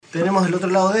Tenemos del otro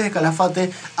lado desde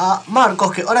Calafate a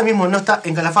Marcos, que ahora mismo no está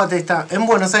en Calafate, está en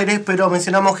Buenos Aires, pero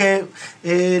mencionamos que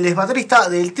él es baterista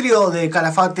del trío de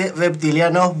Calafate,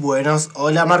 Reptilianos Buenos.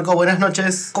 Hola Marcos, buenas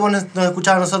noches. ¿Cómo nos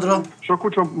escuchaba a nosotros? Yo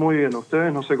escucho muy bien,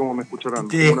 ustedes no sé cómo me escucharán.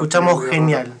 Te escuchamos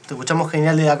genial, te escuchamos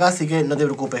genial desde acá, así que no te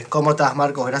preocupes. ¿Cómo estás,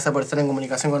 Marcos? Gracias por estar en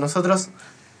comunicación con nosotros.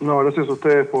 No, gracias a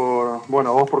ustedes a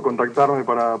vos por contactarme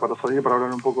para salir, para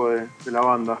hablar un poco de la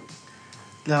banda.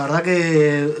 La verdad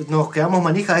que nos quedamos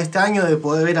manija este año de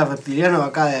poder ver a Reptiliano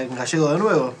acá en Gallego de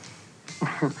nuevo.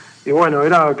 Y bueno,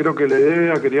 creo que la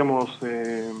idea,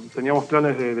 teníamos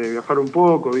planes de viajar un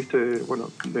poco, ¿viste?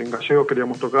 Bueno, en Gallegos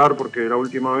queríamos tocar porque la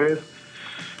última vez,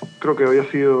 creo que había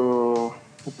sido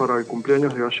para el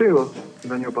cumpleaños de Gallegos,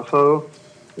 el año pasado,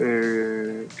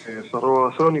 que cerró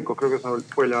Babasónicos, creo que esa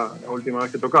fue la última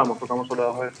vez que tocamos solo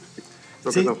 2 veces.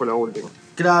 Creo que esa fue la última.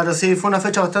 Claro, sí, fue una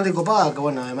fecha bastante copada, que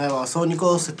bueno, además de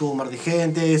Babasónicos, estuvo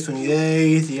Mardigentes,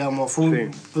 Unidays, digamos,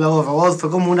 fue Lago Robot, fue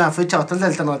como una fecha bastante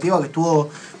alternativa que estuvo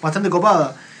bastante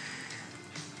copada.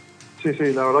 Sí,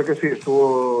 la verdad que sí,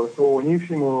 estuvo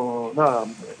buenísimo, nada,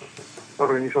 la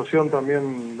organización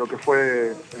también, lo que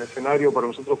fue el escenario, para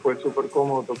nosotros fue súper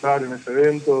cómodo tocar en ese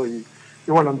evento y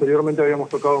bueno, anteriormente habíamos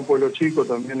tocado en Pueblo Chico,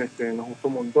 también nos gustó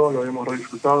un montón, lo habíamos re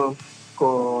disfrutado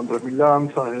con 3000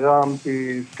 Lanzas, de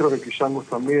Dampis, creo que Quillangus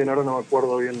también, ahora no me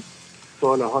acuerdo bien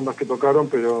todas las bandas que tocaron,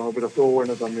 pero estuvo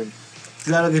bueno también.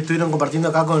 Claro que estuvieron compartiendo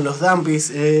acá con los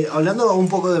Dampis. Hablando un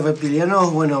poco de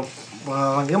Reptilianos, bueno,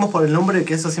 arranquemos por el nombre,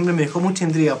 que eso siempre me dejó mucha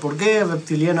intriga. ¿Por qué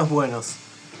Reptilianos Buenos?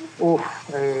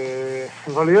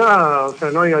 En realidad, o sea,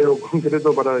 no hay algo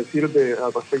concreto para decirte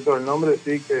al respecto del nombre,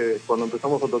 sí que cuando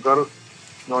empezamos a tocar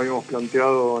no habíamos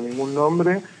planteado ningún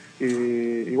nombre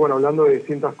y bueno, hablando de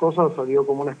distintas cosas, salió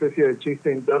como una especie de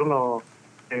chiste interno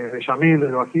de Yamil,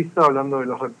 del bajista, hablando de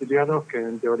los reptilianos, que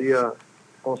en teoría,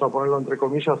 vamos a ponerlo entre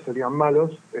comillas, serían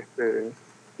malos,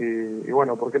 y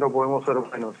bueno, ¿por qué no podemos ser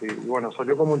buenos? Y bueno,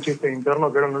 salió como un chiste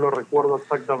interno que ahora no lo recuerdo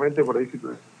exactamente, por ahí si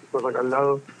estás acá al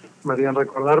lado me harían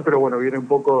recordar, pero bueno, viene un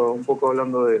poco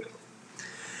hablando de eso.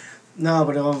 No,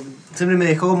 pero siempre me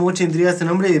dejó como mucha intriga ese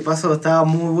nombre y de paso estaba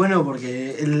muy bueno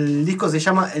porque el disco se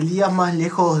llama El día más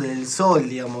lejos del sol,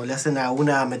 digamos. ¿Le hacen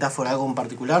alguna metáfora, algo en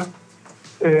particular?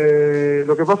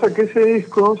 Lo que pasa es que ese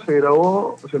disco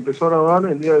se empezó a grabar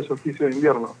el día del solsticio de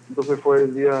invierno. Entonces fue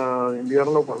el día de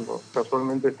invierno cuando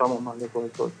casualmente estamos más lejos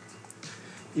del sol.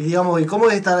 Y digamos, ¿y cómo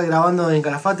es estar grabando en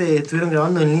Calafate? ¿Estuvieron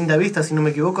grabando en Linda Vista, si no me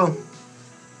equivoco?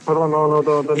 Perdón,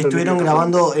 no ¿Estuvieron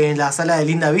grabando en la sala de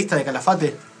Linda Vista de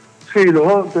Calafate? Sí, en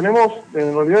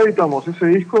realidad editamos ese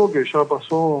disco que ya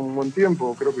pasó un buen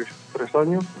tiempo, creo que 3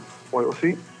 años o algo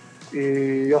así.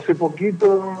 Y hace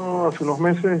unos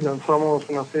meses, lanzamos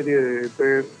una serie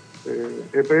de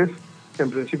EPs, que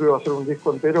en principio iba a ser un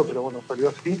disco entero, pero bueno, salió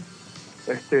así.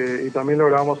 Y también lo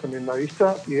grabamos en Linda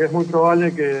Vista. Y es muy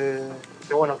probable que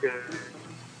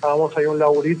hagamos ahí un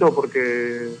laburito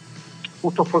porque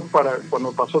justo fue para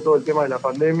cuando pasó todo el tema de la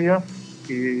pandemia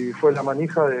y fue la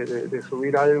manija de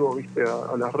subir algo, viste,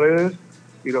 a las redes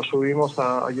y lo subimos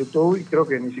a YouTube y creo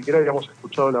que ni siquiera habíamos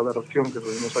escuchado la versión que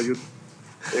subimos a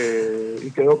YouTube.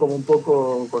 Y quedó como un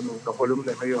poco con los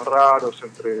volúmenes medio raros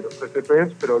entre los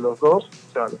EPs, pero los dos,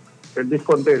 o sea, el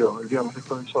disco entero, el día más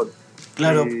lejos del sol.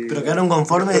 Claro, pero quedaron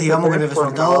conformes, digamos, con el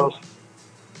resultado.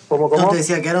 ¿Cómo? No te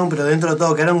decía que quedaron, pero dentro de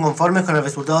todo, ¿quedaron conformes con el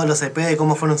resultado de los EP de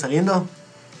cómo fueron saliendo?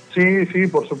 Sí,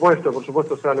 por supuesto.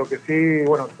 O sea, lo que sí,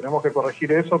 bueno, tenemos que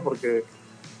corregir eso porque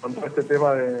con todo este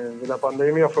tema de la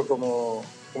pandemia fue como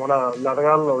nada,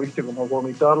 largarlo, viste, como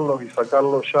vomitarlo y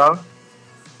sacarlo ya,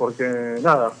 porque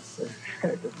nada,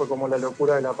 fue como la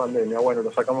locura de la pandemia. Bueno,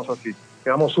 lo sacamos así.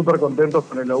 Quedamos súper contentos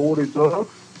con el laburo y todo,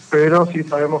 pero sí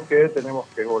sabemos que tenemos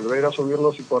que volver a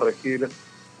subirlos y corregir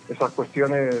esas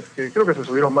cuestiones que creo que se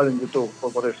subieron mal en YouTube,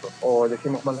 fue por eso, o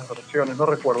elegimos mal las versiones, no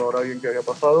recuerdo ahora bien qué había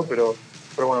pasado, pero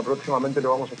bueno, próximamente lo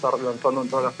vamos a estar lanzando en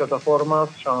todas las plataformas,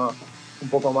 ya un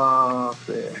poco más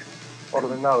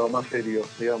ordenado, más serio,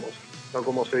 digamos, no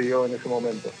como se dio en ese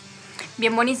momento.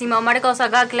 Bien, buenísimo. Marcos,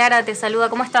 acá Clara te saluda.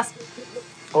 ¿Cómo estás?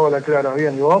 Hola Clara,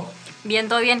 ¿bien? ¿Y vos? Bien,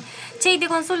 todo bien. Che, y te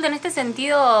consulto en este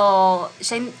sentido,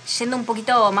 yendo un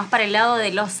poquito más para el lado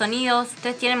de los sonidos,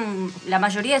 ustedes tienen, la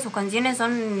mayoría de sus canciones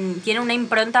tienen una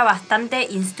impronta bastante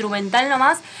instrumental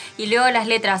nomás, y luego las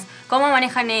letras. ¿Cómo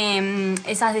manejan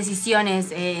esas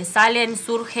decisiones? ¿Salen,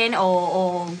 surgen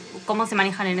o cómo se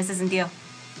manejan en ese sentido?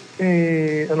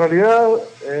 En realidad,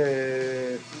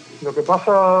 lo que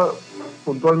pasa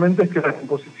puntualmente es que la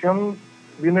composición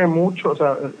viene mucho, o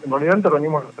sea, en realidad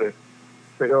intervenimos los tres,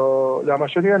 pero la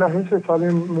mayoría de las veces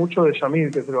salen mucho de Yamil,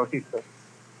 que es el bajista,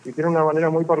 y tiene una manera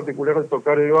muy particular de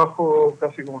tocar el bajo,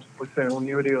 casi como si fuese un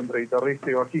híbrido entre guitarrista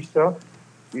y bajista,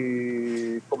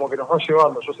 y como que nos va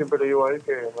llevando. Yo siempre le digo a él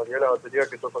que en realidad la batería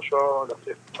que toco yo la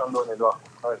estoy escuchando en el bajo,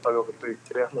 no es algo que estoy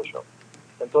creando yo.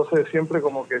 Entonces siempre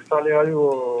como que sale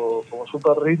algo como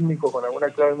súper rítmico con alguna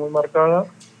clave muy marcada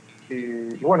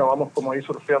y bueno, vamos como ahí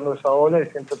surfeando esa ola y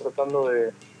siempre tratando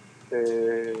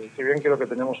si bien creo que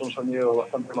tenemos un sonido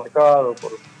bastante marcado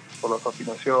por las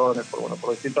afinaciones,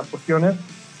 por distintas cuestiones,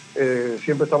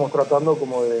 siempre estamos tratando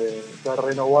como de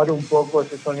renovar un poco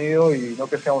ese sonido y no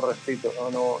que sea un refrito,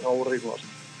 no aburrirnos.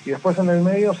 Y después en el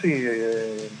medio sí,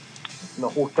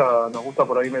 nos gusta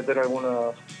por ahí meter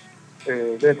algunas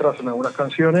letras en algunas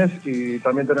canciones y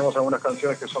también tenemos algunas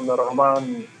canciones que son de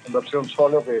Román en versión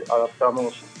solo que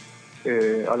adaptamos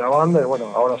a la banda y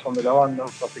bueno, ahora son de la banda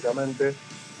básicamente.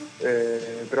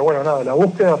 Pero bueno, nada, la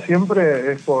búsqueda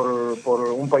siempre es por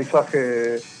un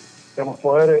paisaje, digamos,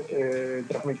 poder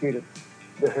transmitir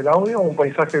desde el audio un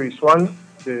paisaje visual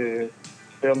de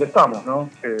donde estamos,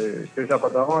 ¿no? Que es la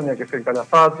Patagonia, que es el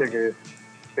Calafate, que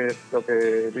es lo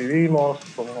que vivimos,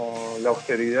 como la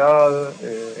austeridad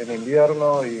en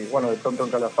invierno y bueno, de pronto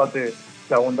en Calafate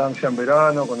la abundancia en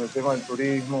verano con el tema del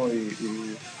turismo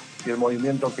y el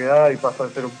movimiento que hay, pasa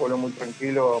de ser un pueblo muy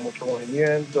tranquilo a mucho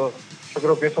movimiento. Yo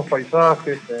creo que esos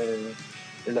paisajes,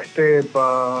 la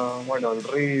estepa, bueno, el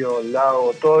río, el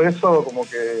lago, todo eso como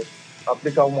que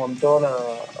aplica un montón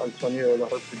al sonido de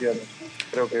los reptilianos.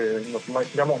 Creo que nos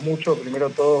imaginamos mucho, primero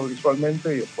todo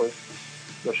visualmente y después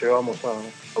lo llevamos a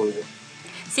audio.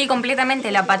 Sí,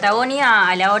 completamente. La Patagonia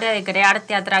a la hora de crear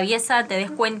te atraviesa, te des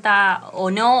cuenta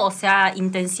o no, o sea,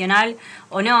 intencional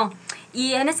o no.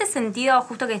 Y en ese sentido,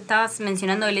 justo que estabas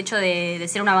mencionando el hecho de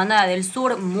ser una banda del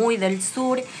sur, muy del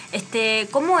sur,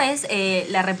 ¿cómo es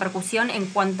la repercusión en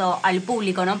cuanto al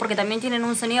público, ¿no? Porque también tienen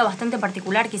un sonido bastante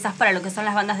particular, quizás para lo que son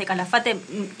las bandas de Calafate,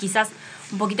 quizás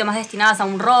un poquito más destinadas a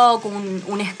un rock,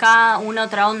 un ska, una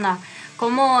otra onda.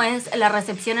 ¿Cómo es la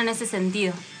recepción en ese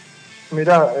sentido?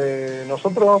 Mirá,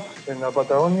 nosotros en la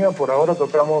Patagonia por ahora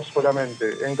tocamos solamente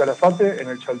en Calafate, en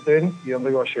el Chaltén y en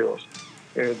Río Gallegos.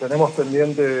 Tenemos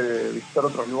pendiente visitar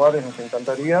otros lugares, nos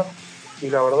encantaría. Y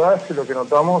la verdad es que lo que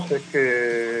notamos es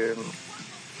que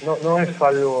no es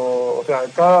algo, o sea,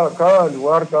 cada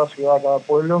lugar, cada ciudad, cada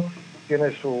pueblo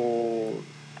tiene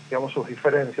digamos, sus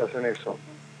diferencias en eso.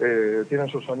 Tienen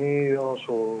sus sonidos,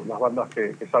 las bandas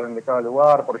que salen de cada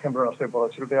lugar. Por ejemplo, no sé, por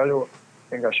decirte algo,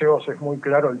 en Gallegos es muy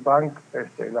claro el punk,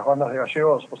 las bandas de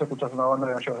Gallegos, vos escuchás una banda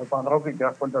de Gallegos de punk rock y te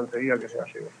das cuenta enseguida que es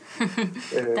Gallegos.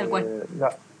 Tal cual.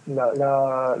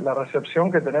 La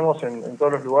recepción que tenemos en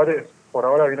todos los lugares por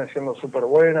ahora viene siendo súper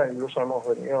buena, incluso hemos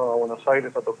venido a Buenos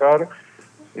Aires a tocar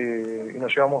y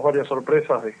nos llevamos varias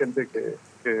sorpresas de gente que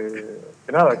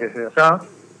nada, que es de acá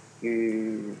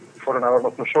y fueron a ver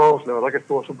nuestros shows, la verdad que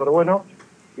estuvo súper bueno.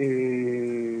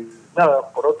 Y nada,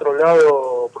 por otro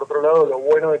lado lo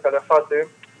bueno de Calafate,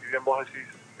 si bien vos decís,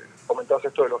 comentás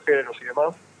esto de los géneros y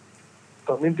demás,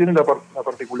 también tiene la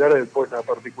particularidad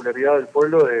del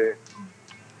pueblo de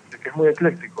que es muy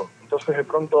ecléctico. Entonces de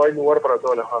pronto hay lugar para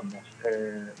todas las bandas,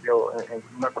 digo, en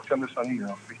una cuestión de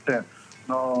sonido, ¿viste?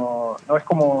 No es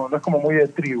como muy de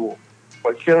tribu.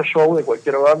 Cualquier show de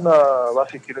cualquier banda va a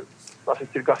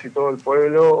asistir casi todo el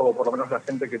pueblo, o por lo menos la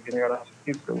gente que tiene ganas de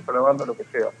asistir, que gusta la banda, lo que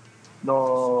sea.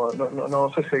 No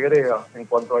se segrega en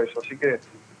cuanto a eso, así que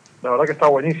la verdad que está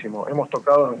buenísimo. Hemos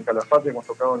tocado en Calafate, hemos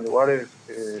tocado en lugares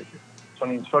que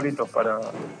son insólitos para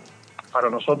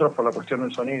nosotros por la cuestión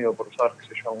del sonido, por usar, qué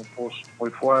sé yo, un push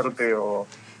muy fuerte o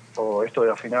esto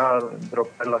de afinar,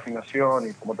 dropear la afinación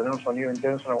y como tener un sonido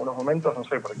intenso en algunos momentos, no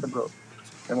sé, por ejemplo,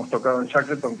 hemos tocado en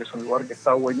Shackleton, que es un lugar que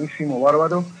está buenísimo,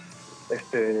 bárbaro,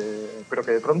 pero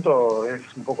que de pronto es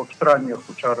un poco extraño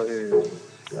escuchar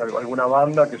alguna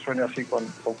banda que suene así con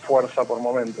fuerza por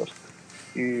momentos.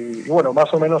 Y bueno,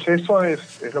 más o menos eso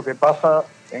es lo que pasa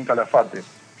en Calafate.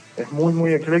 Es muy,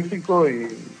 muy ecléctico y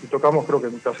tocamos creo que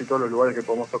en casi todos los lugares que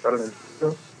podemos tocar en el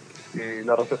sitio. Y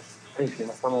la recepción es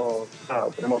buenísima.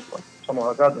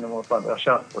 Somos acá, tenemos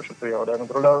allá, pues yo estoy ahora en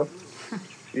otro lado.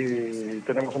 Y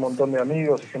tenemos un montón de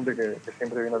amigos y gente que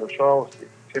siempre viene a los shows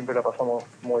y siempre la pasamos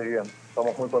muy bien.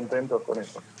 Estamos muy contentos con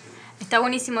eso. Está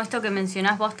buenísimo esto que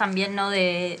mencionás vos también, ¿no?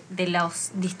 De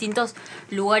los distintos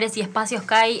lugares y espacios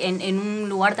que hay en un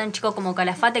lugar tan chico como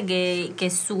Calafate, que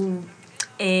su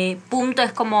punto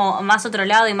es como más otro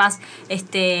lado y más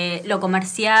lo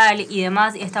comercial y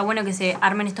demás. Y está bueno que se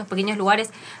armen estos pequeños lugares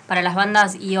para las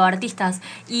bandas y o artistas.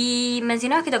 Y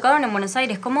mencionabas que tocaron en Buenos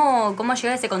Aires. ¿Cómo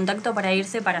llega ese contacto para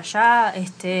irse para allá?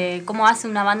 ¿Cómo hace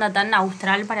una banda tan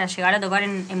austral para llegar a tocar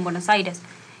en Buenos Aires?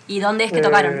 ¿Y dónde es que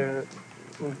tocaron?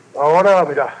 Ahora,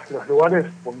 mirá, los lugares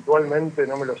puntualmente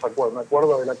no me los acuerdo. Me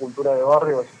acuerdo de la Cultura de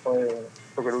Barrio, ese fue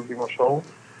creo que el último show.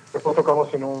 Después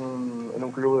tocamos en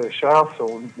un club de jazz o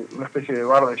una especie de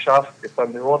bar de jazz que está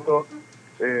en Devoto.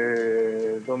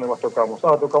 ¿Dónde más tocamos?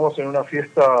 Tocamos en una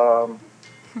fiesta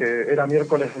que era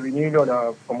miércoles de vinilo, era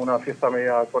como una fiesta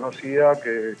media conocida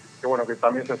que bueno, que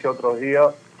también se hacía otros días,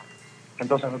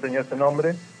 entonces no tenía ese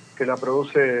nombre, que la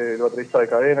produce el baterista de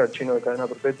Cadena, el chino de Cadena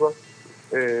Perpetua.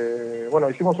 Bueno,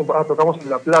 tocamos en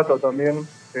La Plata también,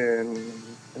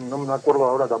 no me acuerdo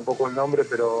ahora tampoco el nombre,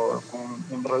 pero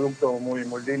un reducto muy,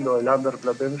 muy lindo del under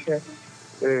platense.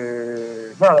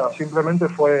 Nada, simplemente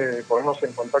fue ponernos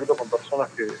en contacto con personas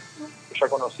que ya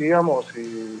conocíamos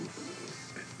y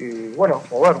bueno,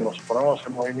 ponernos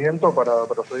en movimiento para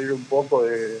salir un poco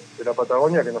de la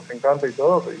Patagonia, que nos encanta y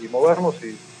todo, y movernos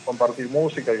y compartir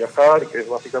música y viajar, que es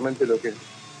básicamente lo que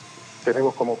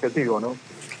tenemos como objetivo, ¿no?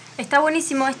 Está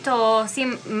buenísimo esto, sí,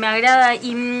 me agrada.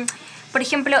 Y, por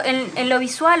ejemplo, en lo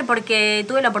visual, porque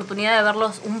tuve la oportunidad de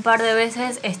verlos un par de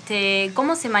veces,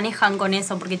 ¿cómo se manejan con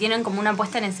eso? Porque tienen como una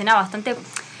puesta en escena bastante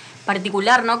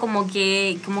particular, ¿no? Como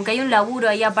que hay un laburo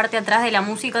ahí aparte atrás de la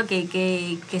música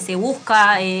que se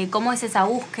busca. ¿Cómo es esa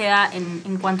búsqueda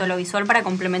en cuanto a lo visual para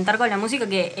complementar con la música,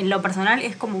 que en lo personal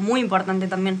es como muy importante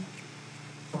también?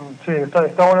 Sí,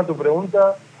 está buena tu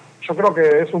pregunta. Yo creo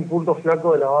que es un punto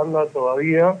flaco de la banda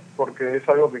todavía, porque es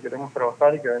algo que queremos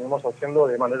trabajar y que venimos haciendo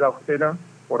de manera austera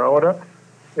por ahora,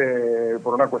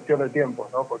 por una cuestión de tiempo,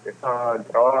 ¿no? Porque está el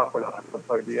trabajo, las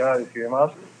responsabilidades y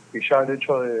demás, y ya el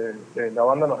hecho de la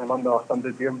banda nos demanda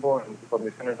bastante tiempo en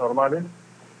condiciones normales.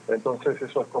 Entonces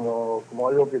eso es como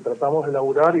algo que tratamos de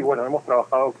elaborar y bueno, hemos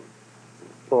trabajado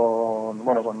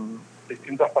con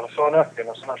distintas personas que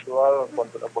nos han ayudado en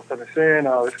cuanto a la puesta en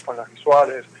escena, a veces con las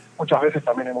visuales. Muchas veces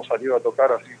también hemos salido a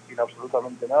tocar así sin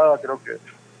absolutamente nada. Creo que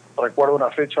recuerdo una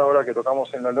fecha ahora que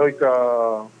tocamos en la Loica,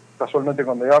 casualmente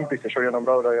con The Gampis, que yo había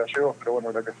nombrado la de Gallegos, pero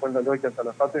bueno, la que fue en la Loica en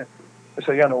Calafate,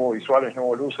 ese día no hubo visuales, no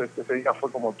hubo luces, ese día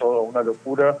fue como todo una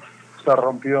locura. Se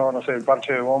rompió, no sé, el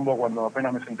parche de bombo cuando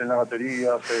apenas me senté en la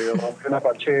batería, se rompió la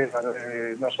parchera,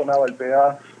 no sonaba el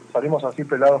PA, salimos así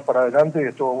pelados para adelante y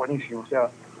estuvo buenísimo. O sea,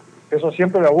 eso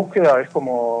siempre, la búsqueda es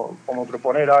como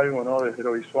proponer algo, ¿no? Desde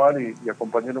lo visual y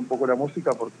acompañar un poco la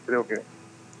música, porque creo que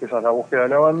esa es la búsqueda de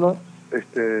la banda.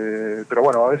 Pero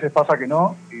bueno, a veces pasa que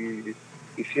no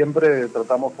y siempre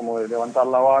tratamos como de levantar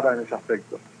la vara en ese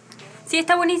aspecto. Sí,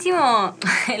 está buenísimo.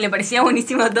 Le parecía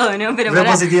buenísimo todo, ¿no? Pero re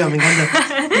positiva, me encanta.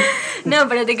 No,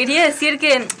 pero te quería decir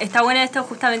que está bueno esto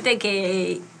justamente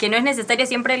que no es necesario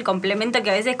siempre el complemento, que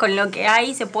a veces con lo que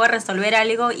hay se puede resolver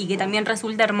algo y que también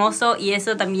resulta hermoso, y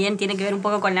eso también tiene que ver un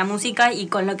poco con la música y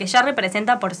con lo que ya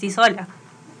representa por sí sola.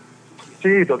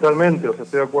 Sí, totalmente, o sea,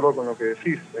 estoy de acuerdo con lo que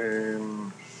decís.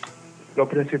 Lo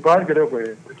principal, creo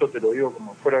que esto te lo digo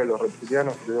como fuera de los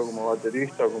reptilianos, te lo digo como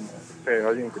baterista, como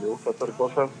alguien que le gusta hacer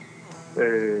cosas,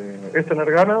 es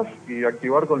tener ganas y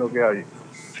activar con lo que hay.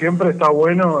 Siempre está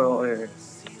bueno,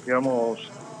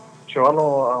 digamos,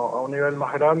 llevarlo a un nivel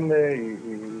más grande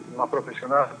y más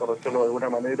profesional, por decirlo de alguna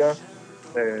manera,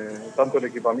 tanto el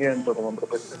equipamiento como en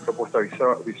propuesta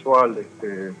visual,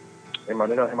 en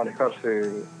maneras de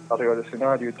manejarse arriba del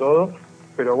escenario y todo.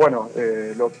 Pero bueno,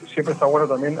 siempre está bueno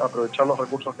también aprovechar los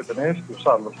recursos que tenés y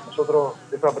usarlos. Nosotros,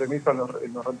 esa premisa en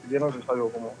los reptilianos es algo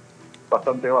como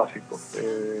bastante básico,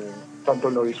 tanto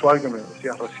en lo visual que me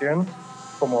decías recién,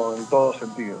 como en todo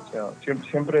sentido. O sea,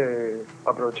 siempre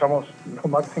aprovechamos lo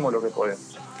máximo lo que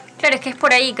podemos. Claro, es que es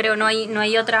por ahí, creo, no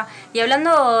hay otra. Y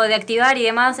hablando de activar y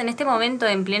demás, en este momento,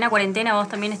 en plena cuarentena, vos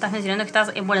también estás mencionando que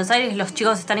estás en Buenos Aires, los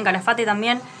chicos están en Calafate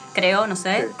también, creo, no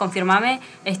sé, sí. Confirmame.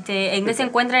 ¿En qué se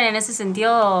encuentran en ese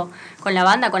sentido con la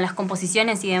banda, con las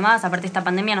composiciones y demás? Aparte, esta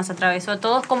pandemia nos atravesó a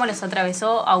todos. ¿Cómo los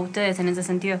atravesó a ustedes en ese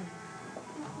sentido?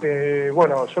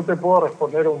 Bueno, yo te puedo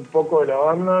responder un poco de la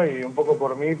banda y un poco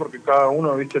por mí, porque cada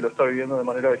uno, viste, lo está viviendo de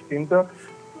manera distinta.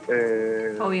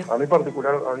 Obvio. A mí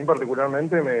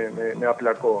particularmente me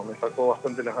aplacó, me sacó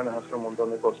bastante las ganas de hacer un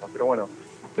montón de cosas. Pero bueno,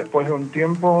 después de un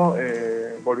tiempo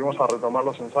volvimos a retomar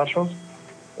los ensayos.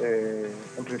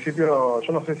 En principio,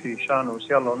 yo no sé si ya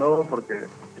anunciarlo o no, porque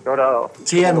ahora...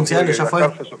 Sí, anunciarlo, ya fue.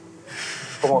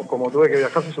 Como tuve que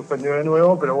viajar, se suspendió de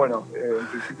nuevo, pero bueno, en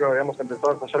principio habíamos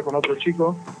empezado a ensayar con otro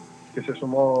chico que se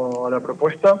sumó a la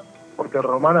propuesta, porque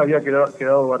Román había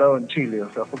quedado varado en Chile,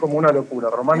 o sea, fue como una locura.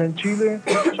 Román en Chile,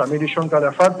 Yamil y yo en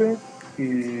Calafate,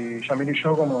 y Yamil y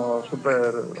yo como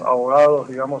súper abogados,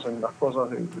 digamos, en las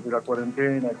cosas de la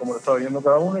cuarentena y cómo lo estaba viviendo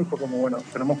cada uno, y fue como, bueno,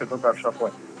 tenemos que tocar, ya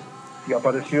fue. Y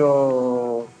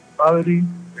apareció Adri,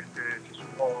 se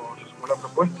sumó a la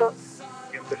propuesta,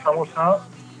 y empezamos a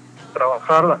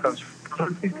trabajar las canciones,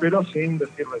 pero sin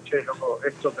decirle, che, loco,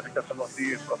 esto tenés que hacerlo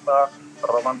así, esto así,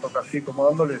 Román toca así, como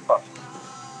dándole paso.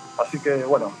 Así que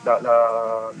bueno,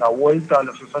 la vuelta a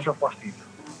los ensayos fue así.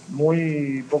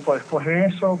 Muy poco después de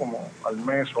eso, como al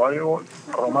mes o algo,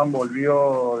 Román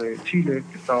volvió de Chile,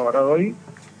 que estaba varado ahí,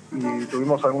 y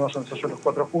tuvimos algunos ensayos los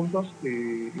cuatro juntos,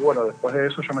 y bueno, después de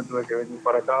eso yo me tuve que venir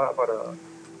para acá,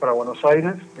 para Buenos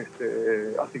Aires,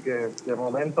 así que de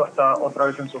momento está otra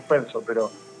vez en suspenso,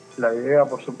 pero la idea,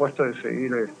 por supuesto, es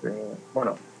seguir,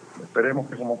 bueno, esperemos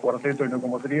que como cuarteto y no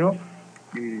como trío,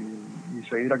 y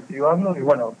seguir activando, y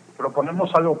bueno, proponemos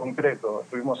algo concreto.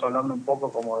 Estuvimos hablando un poco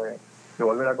como de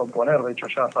volver a componer, de hecho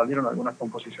ya salieron algunas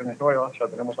composiciones nuevas, ya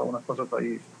tenemos algunas cosas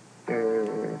ahí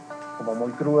como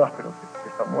muy crudas, pero que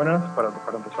están buenas para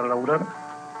empezar a laburar.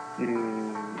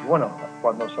 Y bueno,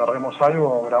 cuando cerremos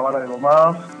algo, grabar algo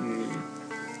más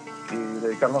y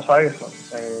dedicarnos a eso.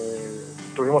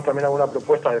 Tuvimos también alguna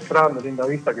propuesta de Fran, de Linda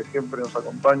Vista, que siempre nos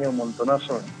acompaña un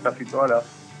montonazo en casi todas las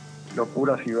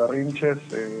locuras y berrinches,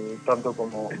 tanto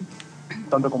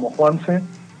como Juanse,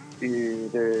 y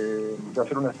de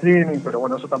hacer un streaming, pero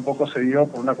bueno, eso tampoco se dio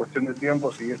por una cuestión de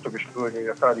tiempos y esto que yo tuve que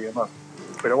viajar y demás.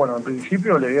 Pero bueno, en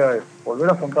principio la idea es volver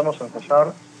a juntarnos a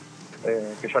ensayar,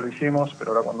 que ya lo hicimos,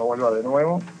 pero ahora cuando vuelva de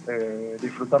nuevo,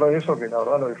 disfrutar de eso, que la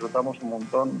verdad lo disfrutamos un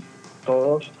montón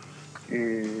todos,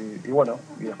 y bueno,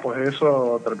 y después de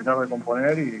eso terminar de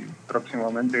componer y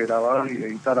próximamente grabar y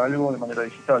editar algo de manera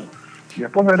digital. Y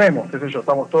después veremos, qué sé yo,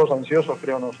 estamos todos ansiosos,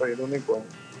 creo no soy el único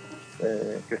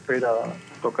que espera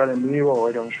tocar en vivo o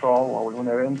ir a un show o algún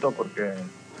evento, porque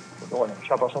bueno,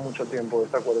 ya pasó mucho tiempo de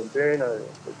esta cuarentena, de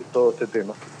todo este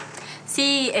tema.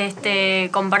 Sí,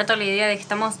 comparto la idea de que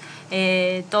estamos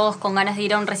todos con ganas de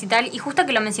ir a un recital. Y justo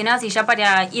que lo mencionabas, y ya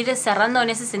para ir cerrando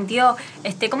en ese sentido,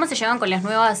 ¿cómo se llevan con las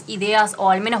nuevas ideas, o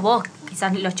al menos vos,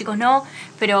 quizás los chicos no,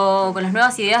 pero con las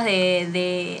nuevas ideas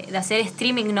de hacer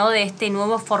streaming, ¿no? De este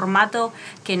nuevo formato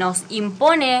que nos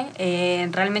impone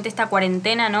realmente esta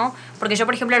cuarentena, ¿no? Porque yo,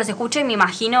 por ejemplo, los escucho y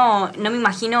no me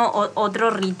imagino otro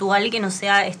ritual que no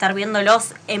sea estar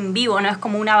viéndolos en vivo, ¿no? Es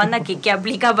como una banda que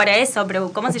aplica para eso,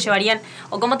 pero ¿cómo se llevarían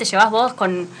o cómo te llevas vos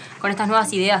con estas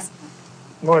nuevas ideas?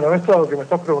 Bueno, esto que me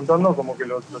estás preguntando como que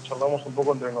lo charlamos un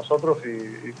poco entre nosotros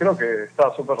y creo que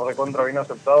está súper recontra bien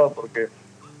aceptado, porque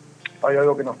hay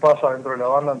algo que nos pasa dentro de la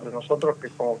banda, entre nosotros, que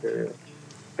es como que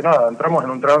nada, entramos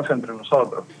en un trance entre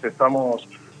nosotros. Estamos,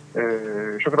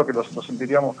 yo creo que lo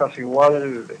sentiríamos casi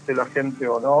igual, esté la gente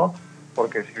o no,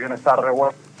 porque si bien está re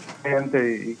buena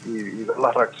gente y ver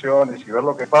las reacciones y ver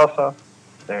lo que pasa,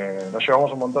 nos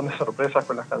llevamos un montón de sorpresas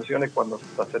con las canciones cuando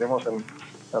las tenemos en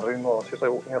ritmos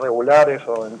irregulares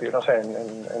o no sé,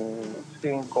 en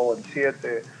 5 o en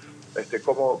 7,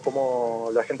 cómo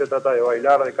la gente trata de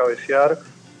bailar, de cabecear,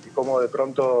 y cómo de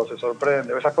pronto se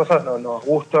sorprende. Esas cosas nos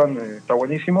gustan, está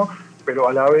buenísimo, pero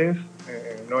a la vez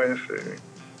no es,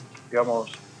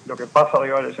 digamos, lo que pasa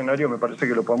arriba del escenario. Me parece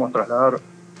que lo podemos trasladar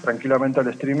tranquilamente al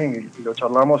streaming y lo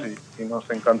charlamos y nos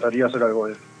encantaría hacer algo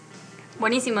de eso.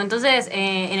 Buenísimo, entonces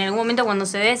en algún momento cuando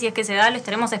se dé, si es que se da, lo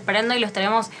estaremos esperando y lo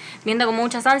estaremos viendo con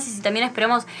muchas ansias, y también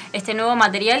esperemos este nuevo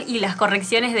material y las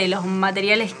correcciones de los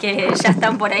materiales que ya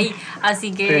están por ahí,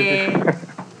 así que... Sí.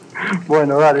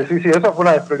 Bueno, dale, sí, eso fue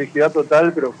una desprolijidad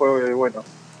total, pero fue, bueno...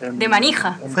 de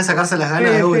manija. Fue sacarse las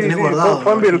ganas de algo que tenés guardado.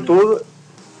 Fue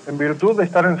en virtud de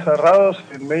estar encerrados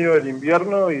en medio del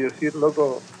invierno y decir,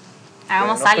 loco...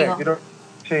 Hagamos algo.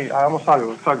 Sí, hagamos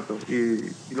algo, exacto,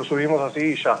 y lo subimos así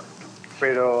y ya.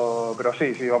 Pero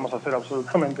sí, vamos a hacer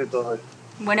absolutamente todo eso.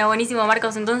 Bueno, buenísimo,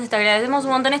 Marcos. Entonces te agradecemos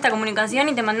un montón esta comunicación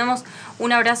y te mandamos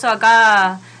un abrazo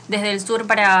acá desde el sur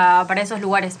para esos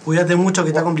lugares. Cuídate mucho, que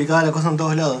está complicada la cosa en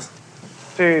todos lados.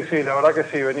 Sí, la verdad que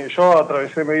sí. Yo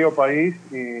atravesé medio país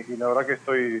y la verdad que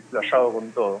estoy playado con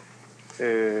todo.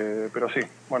 Pero sí,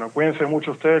 bueno, cuídense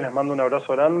mucho ustedes, les mando un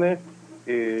abrazo grande.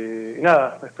 Y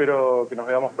nada, espero que nos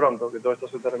veamos pronto, que todo esto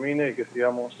se termine y que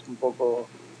sigamos un poco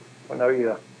con la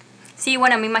vida. Sí,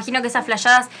 bueno, me imagino que esas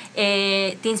flayadas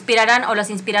te inspirarán o los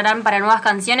inspirarán para nuevas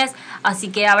canciones,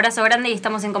 así que abrazo grande y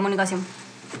estamos en comunicación.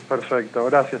 Perfecto,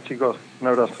 gracias chicos, un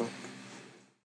abrazo.